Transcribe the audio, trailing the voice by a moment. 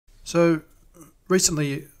So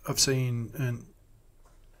recently I've seen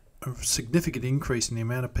a significant increase in the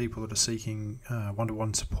amount of people that are seeking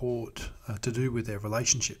one-to-one support to do with their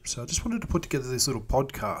relationships. So I just wanted to put together this little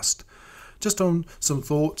podcast just on some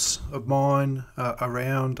thoughts of mine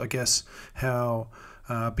around, I guess, how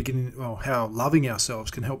how loving ourselves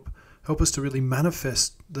can help us to really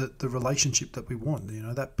manifest the relationship that we want,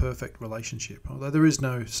 that perfect relationship. Although there is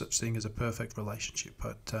no such thing as a perfect relationship,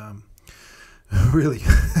 but really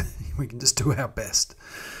we can just do our best.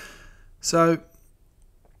 So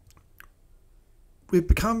we've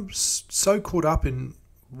become so caught up in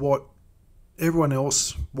what everyone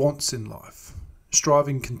else wants in life,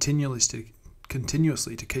 striving continuously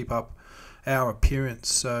to keep up our appearance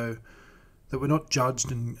so that we're not judged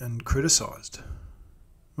and criticised.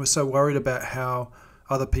 We're so worried about how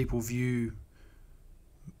other people view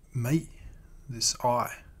me, this I.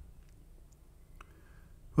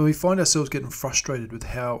 When we find ourselves getting frustrated with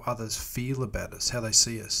how others feel about us, how they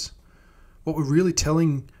see us, what we're really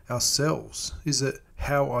telling ourselves is that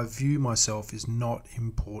how I view myself is not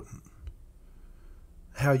important.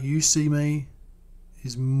 How you see me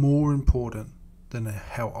is more important than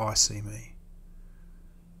how I see me.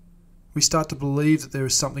 We start to believe that there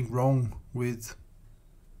is something wrong with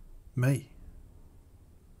me,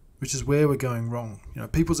 which is where we're going wrong.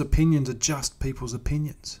 People's opinions are just people's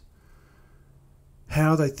opinions.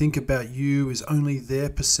 How they think about you is only their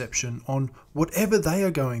perception on whatever they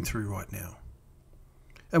are going through right now.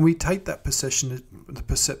 And we take that perception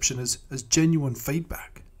as genuine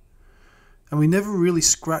feedback. And we never really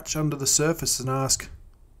scratch under the surface and ask,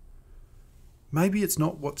 maybe it's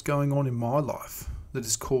not what's going on in my life that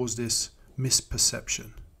has caused this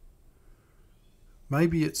misperception.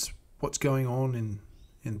 Maybe it's what's going on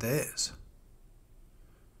in theirs.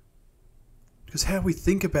 Because how we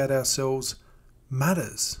think about ourselves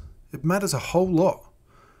matters. It matters a whole lot.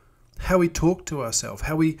 How we talk to ourselves,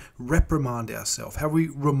 how we reprimand ourselves, how we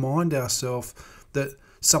remind ourselves that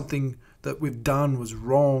something that we've done was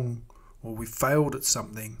wrong, or we failed at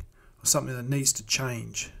something, or something that needs to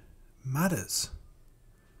change, matters.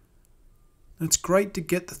 And it's great to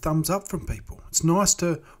get the thumbs up from people. It's nice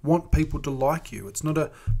to want people to like you. It's not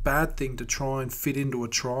a bad thing to try and fit into a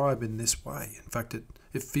tribe in this way. In fact,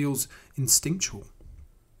 it feels instinctual.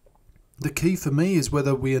 The key for me is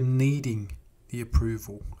whether we are needing the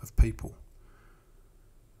approval of people.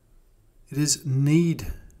 It is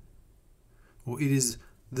need, or it is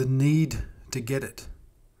the need to get it.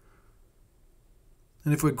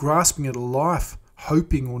 And if we're grasping at a life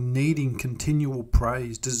hoping or needing continual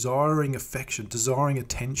praise, desiring affection, desiring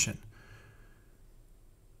attention,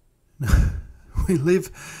 we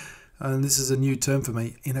live, and this is a new term for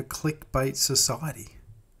me, in a clickbait society.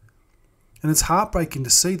 And it's heartbreaking to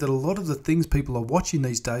see that a lot of the things people are watching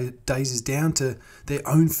these days is down to their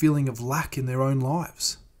own feeling of lack in their own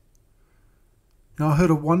lives. I heard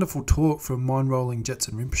a wonderful talk from Mind-Rolling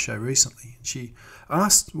Jetson Rinpoche recently. She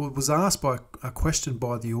was asked by a question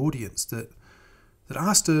by the audience that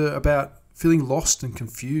asked her about feeling lost and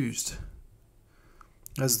confused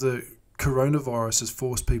as the coronavirus has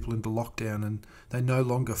forced people into lockdown and they no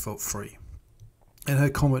longer felt free. And her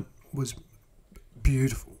comment was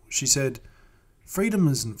beautiful. She said, "Freedom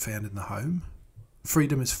isn't found in the home.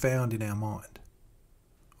 Freedom is found in our mind."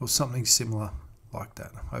 Or something similar like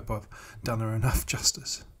that. I hope I've done her enough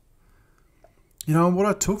justice. And what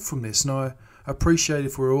I took from this, and I appreciate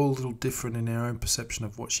if we're all a little different in our own perception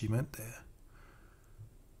of what she meant there.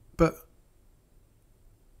 But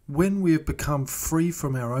when we have become free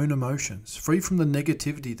from our own emotions, free from the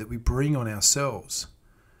negativity that we bring on ourselves,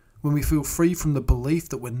 when we feel free from the belief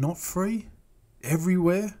that we're not free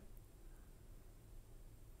everywhere,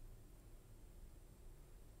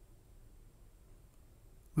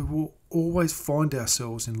 we will always find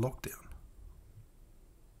ourselves in lockdown.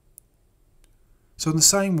 So in the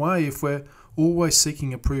same way, if we're always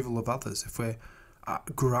seeking approval of others, if we're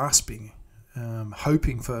grasping,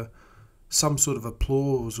 hoping for some sort of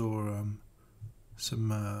applause or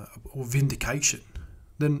or vindication,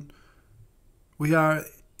 then we are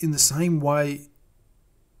in the same way,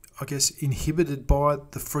 I guess, inhibited by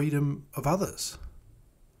the freedom of others.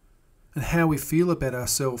 And how we feel about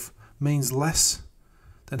ourselves means less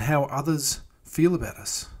than how others feel about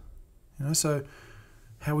us. So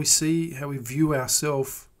how we view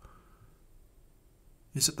ourselves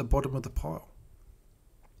is at the bottom of the pile.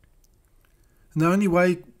 And the only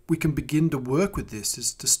way we can begin to work with this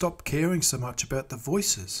is to stop caring so much about the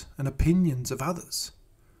voices and opinions of others.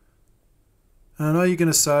 And I know you're going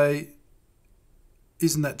to say,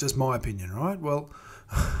 isn't that just my opinion, right? Well,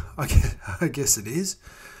 I guess it is.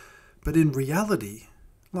 But in reality,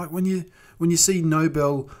 like when you see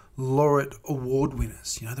Nobel laureate award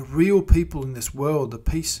winners, the real people in this world, the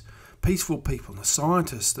peaceful people, the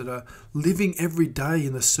scientists that are living every day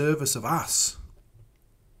in the service of us.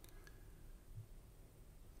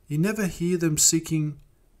 You never hear them seeking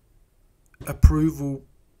approval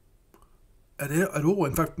at all.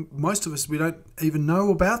 In fact, most of us, we don't even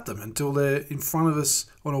know about them until they're in front of us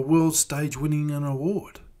on a world stage winning an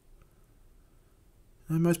award.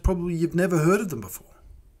 And most probably you've never heard of them before,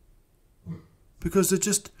 because they're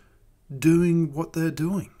just doing what they're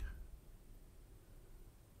doing.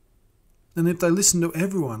 And if they listen to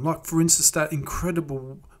everyone, like for instance that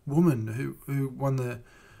incredible woman who won the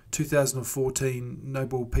 2014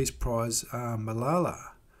 Nobel Peace Prize, Malala,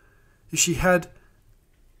 if she had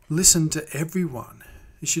listened to everyone,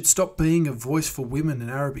 if she'd stop being a voice for women in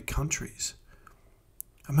Arabic countries,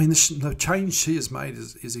 I mean, the change she has made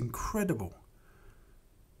is incredible.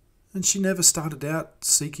 And she never started out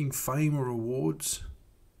seeking fame or awards.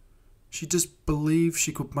 She just believed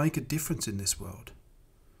she could make a difference in this world.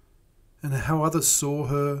 And how others saw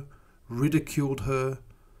her, ridiculed her,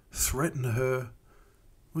 threatened her,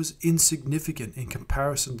 was insignificant in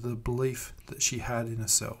comparison to the belief that she had in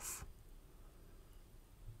herself.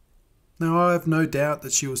 Now, I have no doubt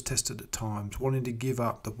that she was tested at times, wanting to give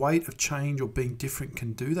up. The weight of change or being different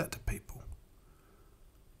can do that to people.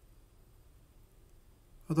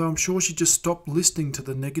 Although I'm sure she just stopped listening to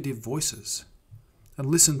the negative voices and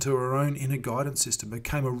listened to her own inner guidance system,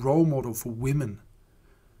 became a role model for women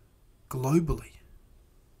globally.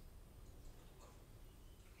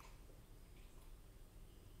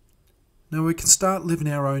 Now we can start living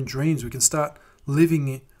our own dreams. We can start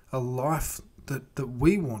living a life that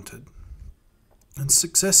we wanted. And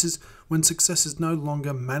when success is no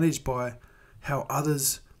longer managed by how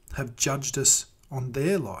others have judged us on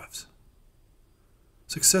their lives.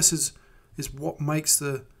 Success is what makes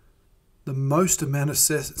the most amount of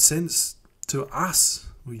sense to us,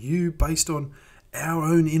 or you, based on our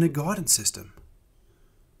own inner guidance system.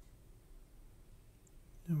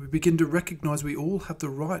 And we begin to recognize we all have the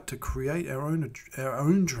right to create our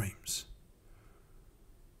own dreams.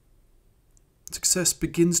 Success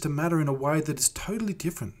begins to matter in a way that is totally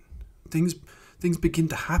different. Things begin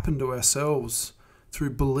to happen to ourselves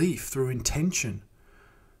through belief, through intention,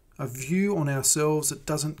 a view on ourselves that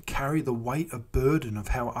doesn't carry the weight of burden of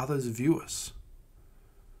how others view us.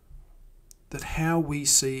 That how we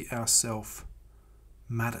see ourselves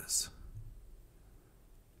matters.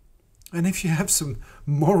 And if you have some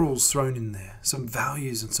morals thrown in there, some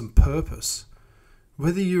values and some purpose,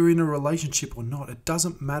 whether you're in a relationship or not, it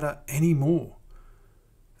doesn't matter anymore,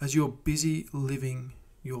 as you're busy living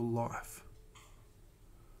your life.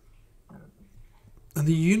 And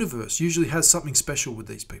the universe usually has something special with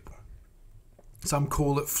these people. Some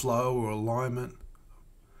call it flow or alignment.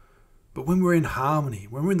 But when we're in harmony,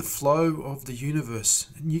 when we're in the flow of the universe,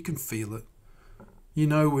 and you can feel it, you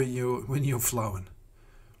know when you're flowing.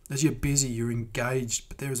 As you're busy, you're engaged,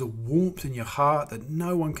 but there is a warmth in your heart that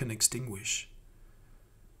no one can extinguish.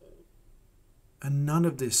 And none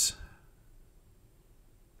of this,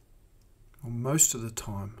 or most of the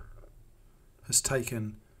time, has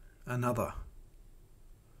taken another.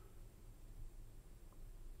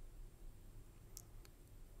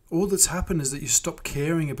 All that's happened is that you stopped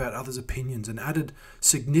caring about others' opinions and added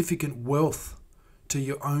significant wealth to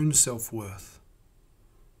your own self-worth.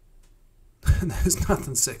 And there's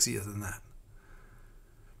nothing sexier than that.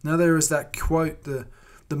 Now there is that quote, the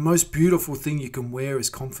most beautiful thing you can wear is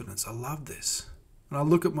confidence. I love this. And I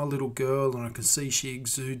look at my little girl and I can see she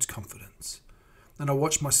exudes confidence. And I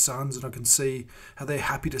watch my sons and I can see how they're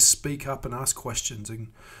happy to speak up and ask questions.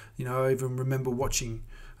 And, I even remember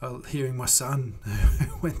hearing my son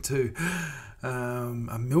who went to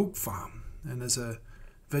a milk farm and as a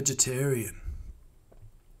vegetarian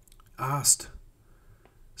asked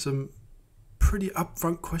some pretty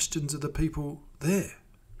upfront questions of the people there.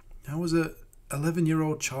 I was a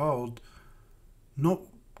 11-year-old child, not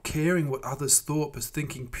caring what others thought, but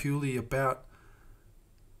thinking purely about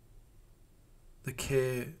the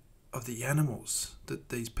care of the animals that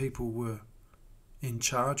these people were in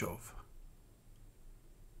charge of.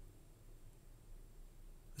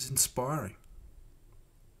 It's inspiring.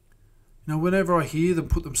 Whenever I hear them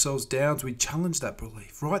put themselves down, we challenge that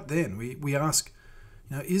belief. Right then, we ask,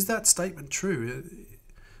 is that statement true?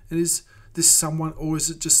 And is this someone, or is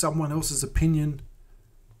it just someone else's opinion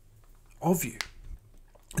of you?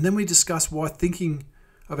 And then we discuss why thinking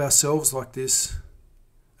of ourselves like this,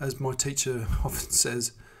 as my teacher often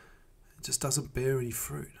says, it just doesn't bear any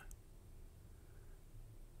fruit.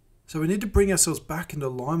 So we need to bring ourselves back into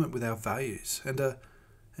alignment with our values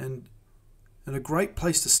and And a great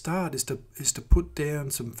place to start is to put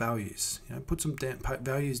down some values. Put some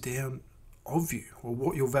values down of you, or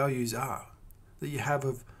what your values are that you have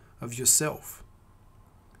of yourself.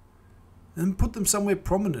 And put them somewhere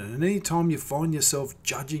prominent. And any time you find yourself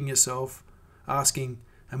judging yourself, asking,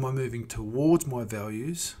 am I moving towards my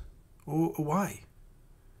values or away?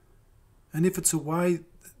 And if it's away,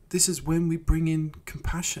 this is when we bring in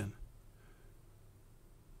compassion.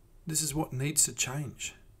 This is what needs to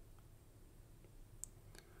change.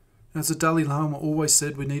 As the Dalai Lama always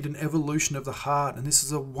said, we need an evolution of the heart, and this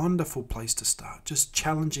is a wonderful place to start, just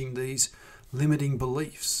challenging these limiting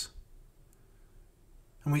beliefs.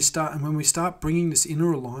 And when we start bringing this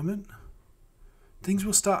inner alignment, things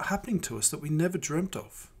will start happening to us that we never dreamt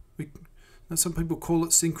of. Some people call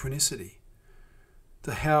it synchronicity,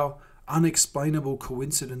 to how unexplainable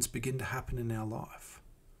coincidences begin to happen in our life.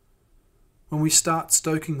 When we start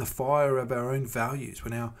stoking the fire of our own values,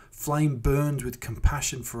 when our flame burns with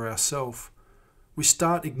compassion for ourselves, we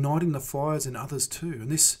start igniting the fires in others too.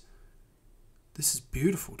 And this is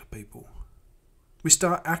beautiful to people. We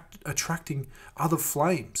start attracting other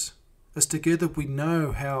flames, as together we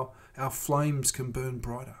know how our flames can burn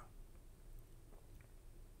brighter.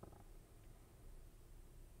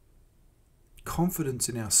 Confidence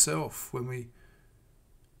in ourselves when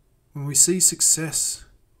we see success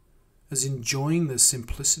as enjoying the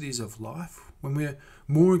simplicities of life, when we're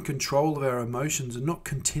more in control of our emotions and not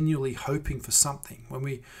continually hoping for something, when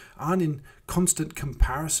we aren't in constant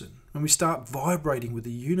comparison, when we start vibrating with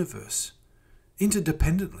the universe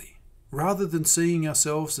interdependently, rather than seeing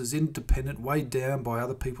ourselves as independent, weighed down by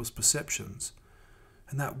other people's perceptions.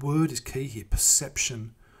 And that word is key here,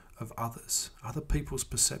 perception of others, other people's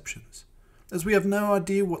perceptions. As we have no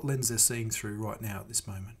idea what lens they're seeing through right now at this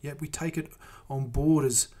moment, yet we take it on board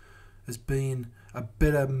as being a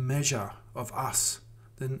better measure of us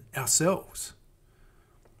than ourselves.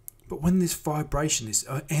 But when this vibration, this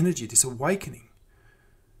energy, this awakening,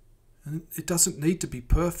 and it doesn't need to be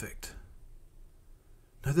perfect.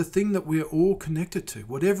 No, the thing that we're all connected to,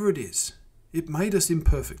 whatever it is, it made us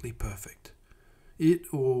imperfectly perfect. I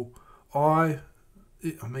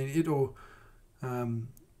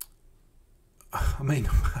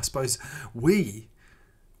suppose we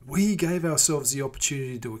gave ourselves the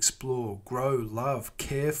opportunity to explore, grow, love,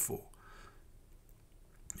 care for,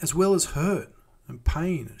 as well as hurt and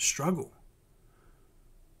pain and struggle.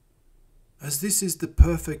 As this is the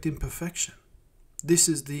perfect imperfection. This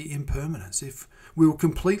is the impermanence. If we were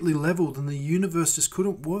completely level, then the universe just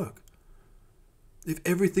couldn't work. If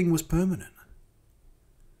everything was permanent.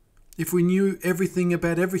 If we knew everything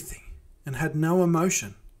about everything and had no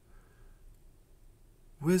emotion,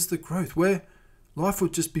 where's the growth? Where life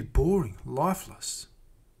would just be boring, lifeless.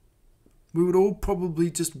 We would all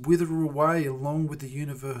probably just wither away along with the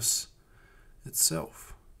universe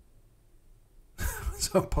itself.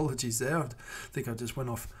 So apologies there. I think I just went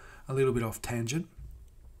off a little bit off tangent.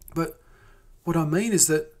 But what I mean is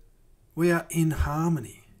that we are in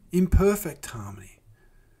harmony, imperfect harmony.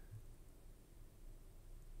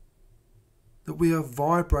 That we are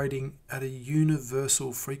vibrating at a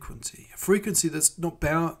universal frequency, a frequency that's not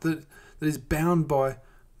bound, that is bound by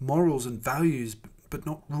morals and values, but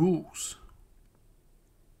not rules.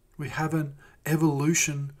 We have an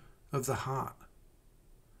evolution of the heart.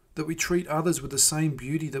 That we treat others with the same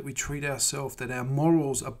beauty that we treat ourselves, that our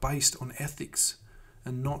morals are based on ethics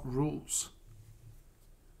and not rules.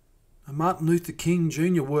 And Martin Luther King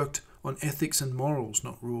Jr. worked on ethics and morals,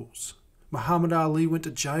 not rules. Muhammad Ali went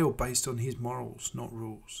to jail based on his morals, not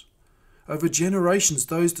rules. Over generations,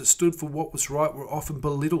 those that stood for what was right were often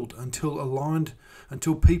belittled until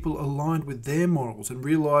people aligned with their morals and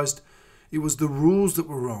realised it was the rules that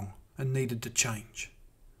were wrong and needed to change.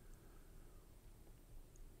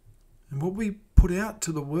 And what we put out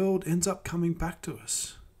to the world ends up coming back to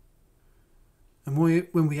us. And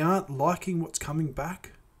when we aren't liking what's coming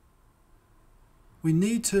back, we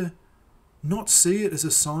need to not see it as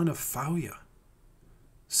a sign of failure.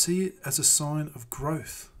 See it as a sign of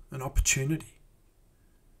growth and opportunity.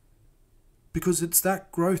 Because it's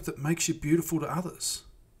that growth that makes you beautiful to others.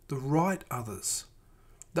 The right others.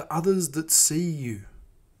 The others that see you,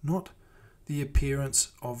 not the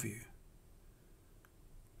appearance of you.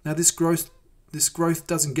 Now this growth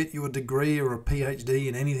doesn't get you a degree or a PhD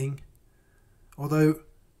in anything, although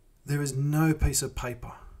there is no piece of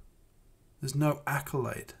paper, there's no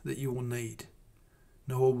accolade that you will need,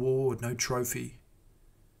 no award, no trophy.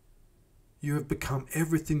 You have become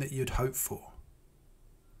everything that you'd hoped for.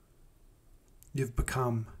 You've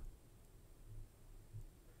become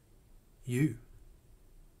you.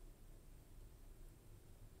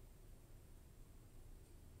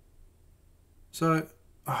 So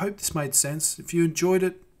I hope this made sense. If you enjoyed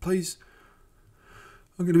it, please,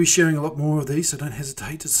 I'm going to be sharing a lot more of these, so don't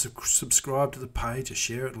hesitate to subscribe to the page or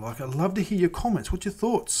share it. I'd love to hear your comments. What's your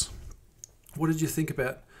thoughts? What did you think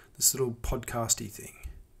about this little podcasty thing?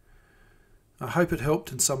 I hope it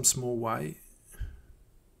helped in some small way.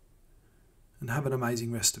 And have an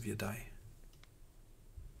amazing rest of your day.